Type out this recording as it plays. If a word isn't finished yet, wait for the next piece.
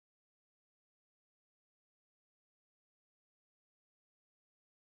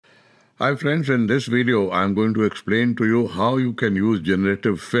Hi friends, in this video I'm going to explain to you how you can use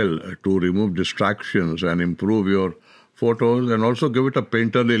Generative Fill to remove distractions and improve your photos and also give it a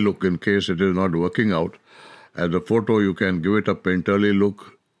painterly look in case it is not working out. As a photo, you can give it a painterly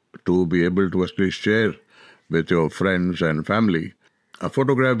look to be able to actually share with your friends and family a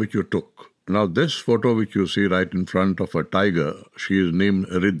photograph which you took. Now this photo which you see right in front of a tiger, she is named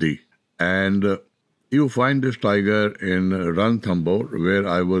Riddhi, and you find this tiger in Ranthambore where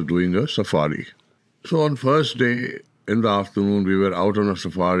I was doing a safari. So on first day in the afternoon, we were out on a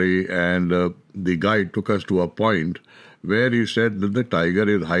safari and the guide took us to a point where he said that the tiger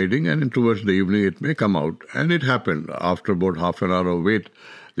is hiding and towards the evening it may come out. And it happened. After about half an hour of wait,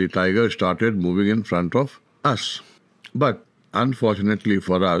 the tiger started moving in front of us. But unfortunately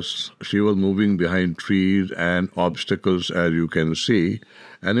for us, she was moving behind trees and obstacles, as you can see,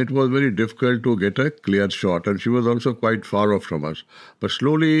 and it was very difficult to get a clear shot, and she was also quite far off from us. But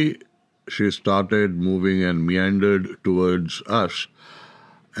slowly she started moving and meandered towards us,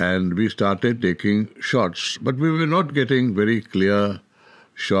 and we started taking shots. But we were not getting very clear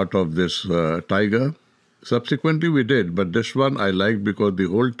shot of this tiger. Subsequently we did, but this one I liked because the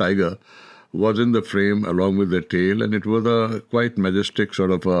whole tiger was in the frame along with the tail, and it was a quite majestic sort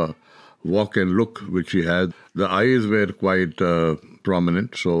of a walk and look which he had. The eyes were quite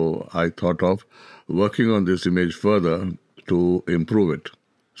prominent, so I thought of working on this image further to improve it.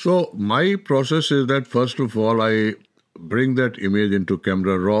 So my process is that first of all I bring that image into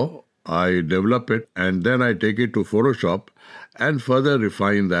CameraRAW, I develop it, and then I take it to Photoshop and further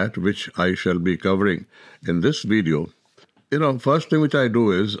refine that, which I shall be covering in this video. First thing which I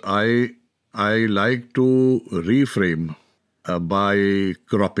do is I like to reframe by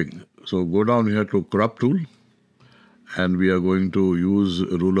cropping. So go down here to crop tool, and we are going to use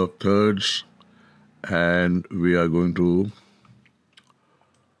rule of thirds, and we are going to,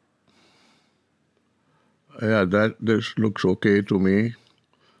 this looks okay to me.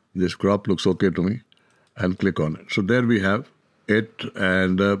 This crop looks okay to me, and click on it. So there we have it,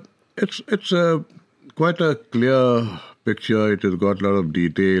 and it's quite a clear picture. It has got a lot of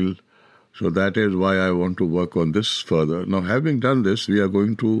detail. So that is why I want to work on this further. Now, having done this, we are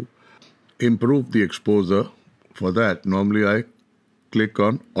going to improve the exposure. For that, normally I click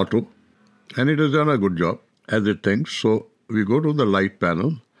on Auto, and it has done a good job as it thinks. So we go to the light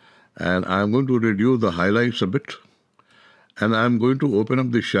panel, and I'm going to reduce the highlights a bit, and I'm going to open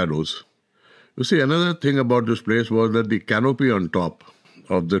up the shadows. You see, another thing about this place was that the canopy on top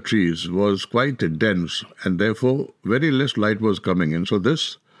of the trees was quite dense, and therefore very less light was coming in. So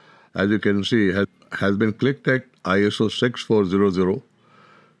this, as you can see, has been clicked at ISO 6400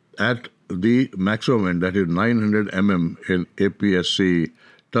 at the maximum end, that is 900 mm in APS-C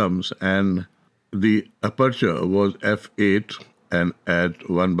terms, and the aperture was f8 and at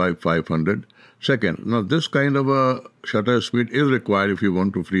 1/500 second. Now this kind of a shutter speed is required if you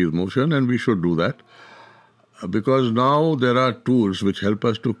want to freeze motion, and we should do that because now there are tools which help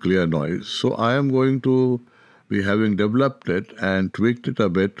us to clear noise. So I am going to be, having developed it and tweaked it a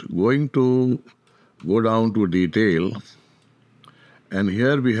bit, going to go down to detail, and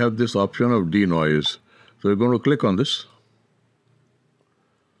here we have this option of denoise. So we're going to click on this,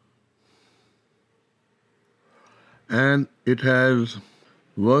 and it has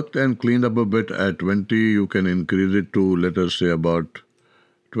worked and cleaned up a bit at 20. You can increase it to, let us say, about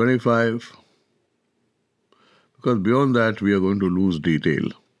 25, because beyond that we are going to lose detail.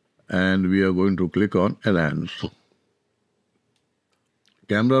 And we are going to click on Enhance.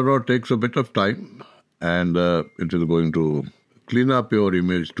 CameraRAW takes a bit of time, and it is going to clean up your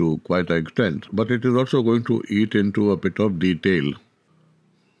image to quite an extent, but it is also going to eat into a bit of detail.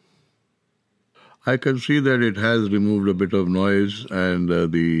 I can see that it has removed a bit of noise, and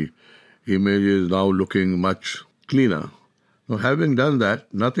the image is now looking much cleaner. Now, having done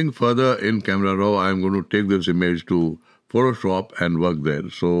that, nothing further in CameraRAW. I am going to take this image to Photoshop and work there.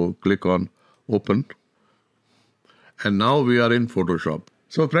 So click on Open, and now we are in Photoshop.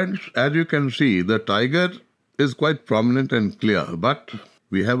 So friends, as you can see, the tiger is quite prominent and clear, but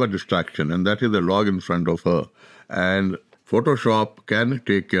we have a distraction, and that is the log in front of her. And Photoshop can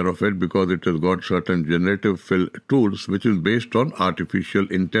take care of it because it has got certain generative fill tools which is based on artificial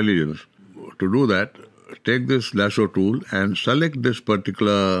intelligence. To do that, take this lasso tool and select this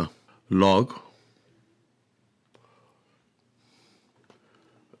particular log.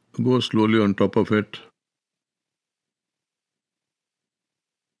 Go slowly on top of it.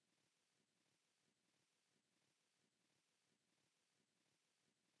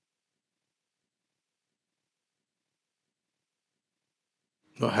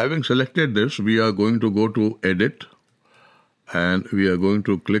 Now, having selected this, we are going to go to Edit, and we are going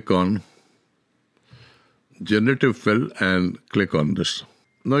to click on Generative Fill and click on this.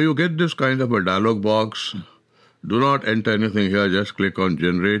 Now you get this kind of a dialog box. Do not enter anything here, just click on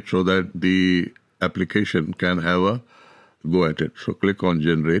Generate so that the application can have a go at it. So click on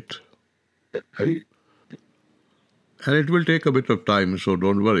Generate. And it will take a bit of time, so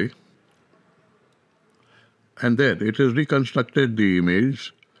don't worry. And there, it has reconstructed the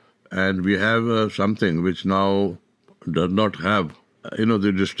image, and we have something which now does not have,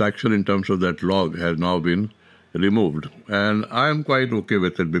 the distraction in terms of that log has now been removed. And I am quite okay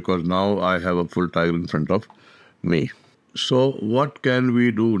with it because now I have a full tiger in front of me. So what can we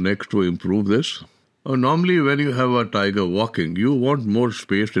do next to improve this? Normally when you have a tiger walking, you want more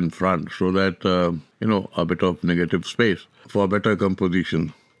space in front so that, a bit of negative space for better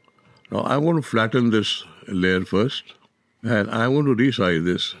composition. Now I'm going to flatten this layer first, and I'm going to resize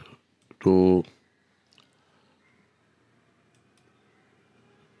this to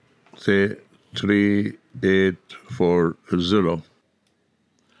say 3840.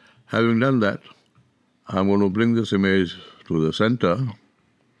 Having done that, I'm going to bring this image to the center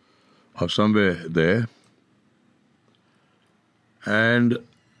or somewhere there, and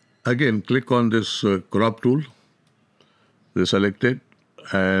again click on this crop tool, select it,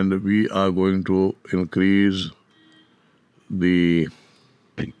 and we are going to increase the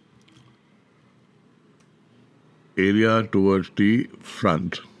area towards the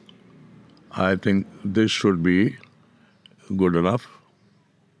front. I think this should be good enough.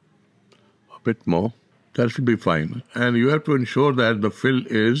 A bit more. That should be fine. And you have to ensure that the fill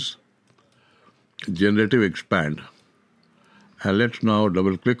is generative expand. And let's now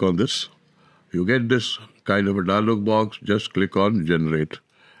double click on this. You get this kind of a dialog box. Just click on generate.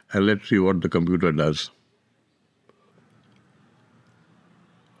 And let's see what the computer does.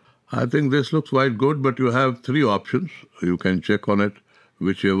 I think this looks quite good, but you have three options. You can check on it.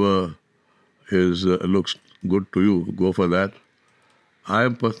 Whichever looks good to you, go for that. I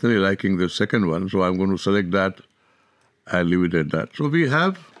am personally liking the second one, so I'm going to select that and leave it at that. So we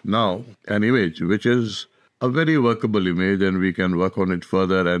have now an image which is a very workable image, and we can work on it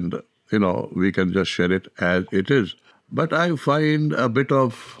further, and we can just share it as it is. But I find a bit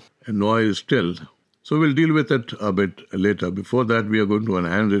of noise still, so we'll deal with it a bit later. Before that, we are going to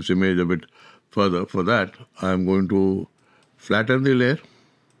enhance this image a bit further. For that, I'm going to flatten the layer.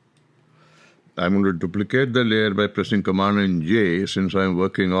 I'm going to duplicate the layer by pressing Command and J. Since I'm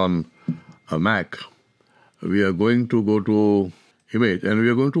working on a Mac, we are going to go to image and we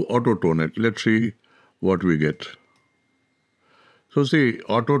are going to auto tone it. Let's see what we get. So see,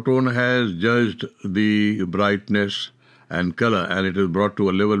 auto tone has judged the brightness and color, and it is brought to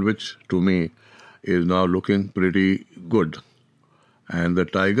a level which to me is now looking pretty good. And the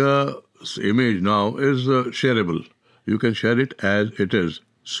tiger's image now is shareable. You can share it as it is.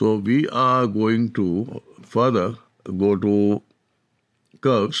 So we are going to further go to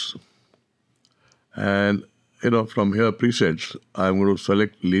curves, and from here presets, I'm going to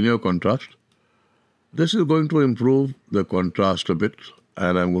select linear contrast. This is going to improve the contrast a bit,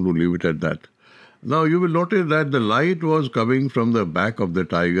 and I'm going to leave it at that. Now you will notice that the light was coming from the back of the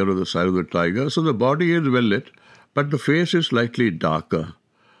tiger or the side of the tiger, so the body is well lit, but the face is slightly darker.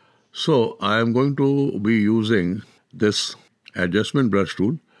 So I am going to be using this adjustment brush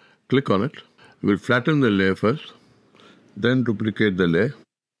tool. Click on it. We'll flatten the layer first, then duplicate the layer,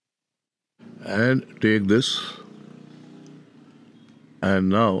 and take this and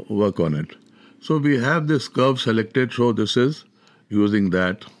now work on it. So we have this curve selected, so this is using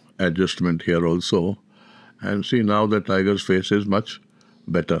that adjustment here also. And see, now the tiger's face is much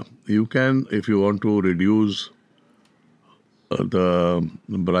better. You can, if you want to reduce the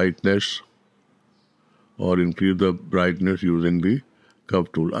brightness or increase the brightness using the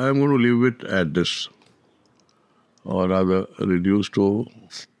curve tool. I am going to leave it at this, or rather reduce to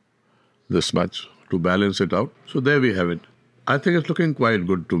this much to balance it out. So there we have it. I think it's looking quite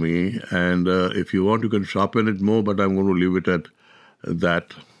good to me, and if you want, you can sharpen it more, but I'm going to leave it at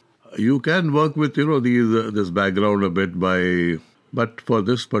that. You can work with this background a bit but for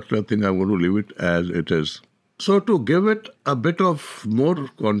this particular thing, I'm going to leave it as it is. So to give it a bit of more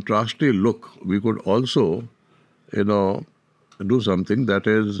contrasty look, we could also, do something. That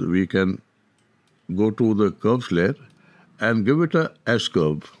is, we can go to the curves layer and give it a S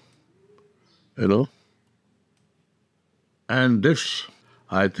curve, And this,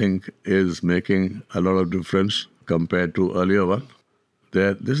 I think, is making a lot of difference compared to earlier one.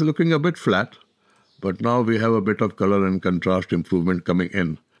 This is looking a bit flat, but now we have a bit of color and contrast improvement coming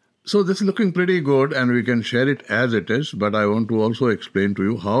in. So this is looking pretty good, and we can share it as it is, but I want to also explain to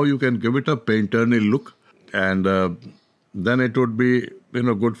you how you can give it a painterly look, and then it would be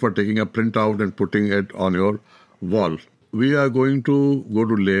good for taking a printout and putting it on your wall. We are going to go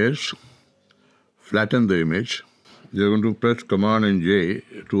to Layers, flatten the image. You're going to press Command and J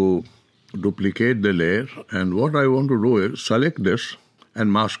to duplicate the layer. And what I want to do is select this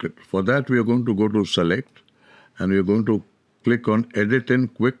and mask it. For that, we are going to go to Select, and we are going to click on Edit in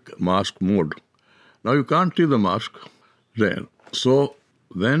Quick Mask Mode. Now you can't see the mask there. So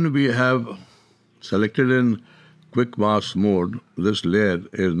when we have selected in Quick Mask Mode, this layer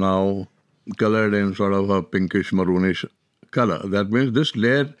is now colored in sort of a pinkish maroonish color. That means this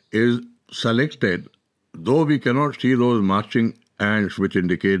layer is selected, though we cannot see those matching ants which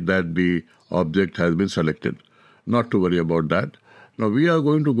indicate that the object has been selected. Not to worry about that. Now we are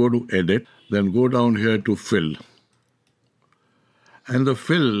going to go to Edit, then go down here to Fill. And the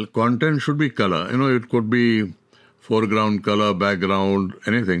fill content should be color. It could be foreground color, background,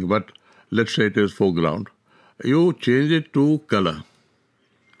 anything, but let's say it is foreground. You change it to color.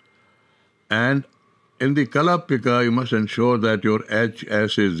 And in the color picker, you must ensure that your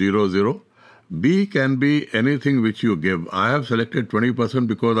HS is 00. B can be anything which you give. I have selected 20%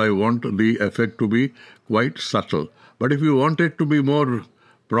 because I want the effect to be quite subtle. But if you want it to be more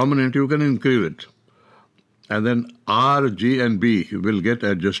prominent, you can increase it. And then R, G, and B will get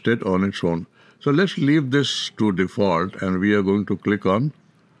adjusted on its own. So let's leave this to default, and we are going to click on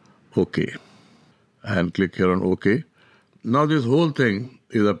OK. And click here on OK. Now this whole thing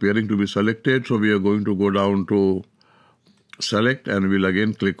is appearing to be selected, so we are going to go down to Select, and we'll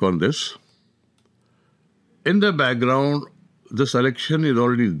again click on this. In the background, the selection is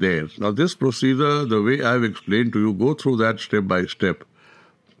already there. Now this procedure, the way I've explained to you, go through that step by step.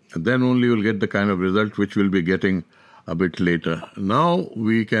 And then only you'll get the kind of result which we'll be getting a bit later. Now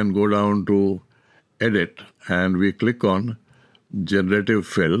we can go down to Edit, and we click on Generative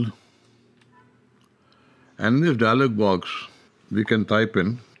Fill. And in this dialog box, we can type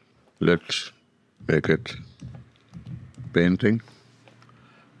in, let's make it painting,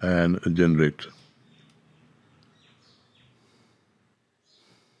 and generate.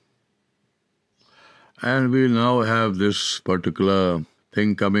 And we now have this particular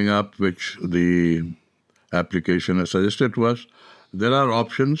thing coming up which the application has suggested to us. There are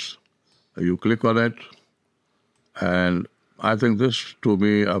options. You click on it, and I think this to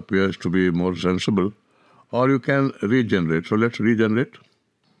me appears to be more sensible. Or you can regenerate. So let's regenerate.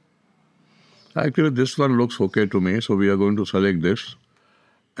 Actually, this one looks okay to me, so we are going to select this.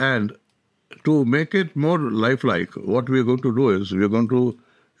 And to make it more lifelike, what we are going to do is we are going to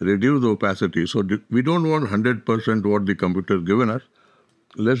reduce the opacity. So we don't want 100% what the computer has given us.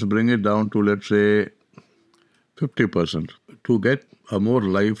 Let's bring it down to, let's say, 50%. To get a more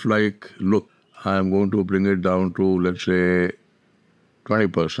lifelike look, I am going to bring it down to, let's say,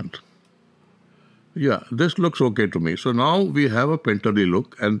 20%. Yeah, this looks okay to me. So now we have a painterly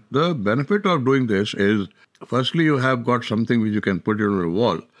look, and the benefit of doing this is, firstly, you have got something which you can put it on a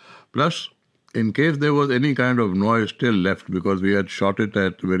wall. Plus, in case there was any kind of noise still left because we had shot it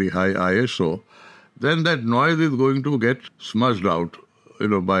at very high ISO, then that noise is going to get smudged out,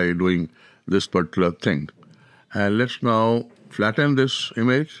 by doing this particular thing. And let's now flatten this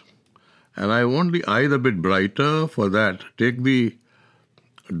image. And I want the eyes a bit brighter. For that, take the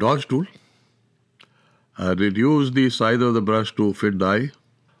dodge tool, reduce the size of the brush to fit the eye,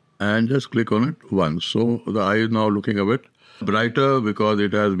 and just click on it once. So the eye is now looking a bit brighter because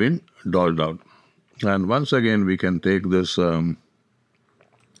it has been dodged out. And once again, we can take this curve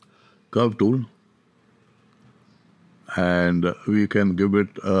tool, and we can give it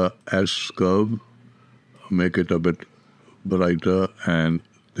a S curve, make it a bit brighter, and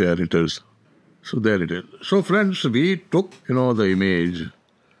there it is. So there it is. So friends, we took, the image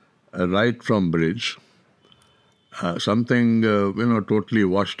right from bridge, something, totally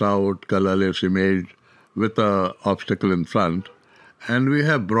washed out, colorless image with an obstacle in front, and we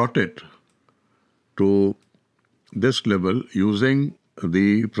have brought it to this level using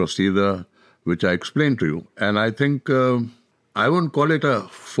the procedure which I explained to you. And I think I won't call it a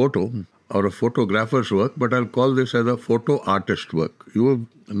photo or a photographer's work, but I'll call this as a photo artist work. You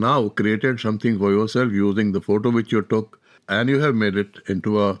have now created something for yourself using the photo which you took, and you have made it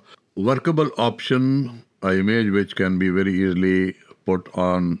into a workable option, an image which can be very easily put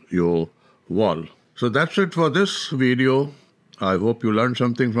on your wall. So that's it for this video. I hope you learned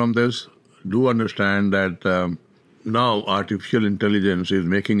something from this. Do understand that now artificial intelligence is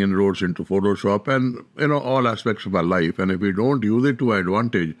making inroads into Photoshop and all aspects of our life. And if we don't use it to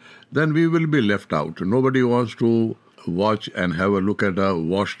advantage, then we will be left out. Nobody wants to watch and have a look at a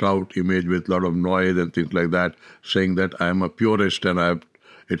washed out image with a lot of noise and things like that, saying that I'm a purist and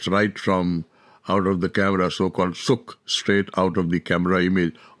it's right from out of the camera, so-called sook, straight out of the camera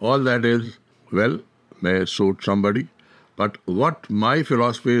image. All that is, well, may suit somebody. But what my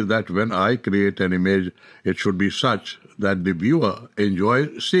philosophy is that when I create an image, it should be such that the viewer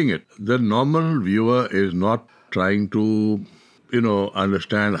enjoys seeing it. The normal viewer is not trying to,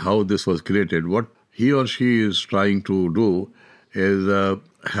 understand how this was created. What he or she is trying to do is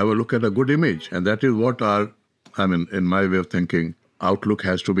have a look at a good image. And that is what in my way of thinking, outlook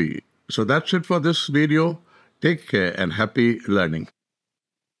has to be. So that's it for this video. Take care and happy learning.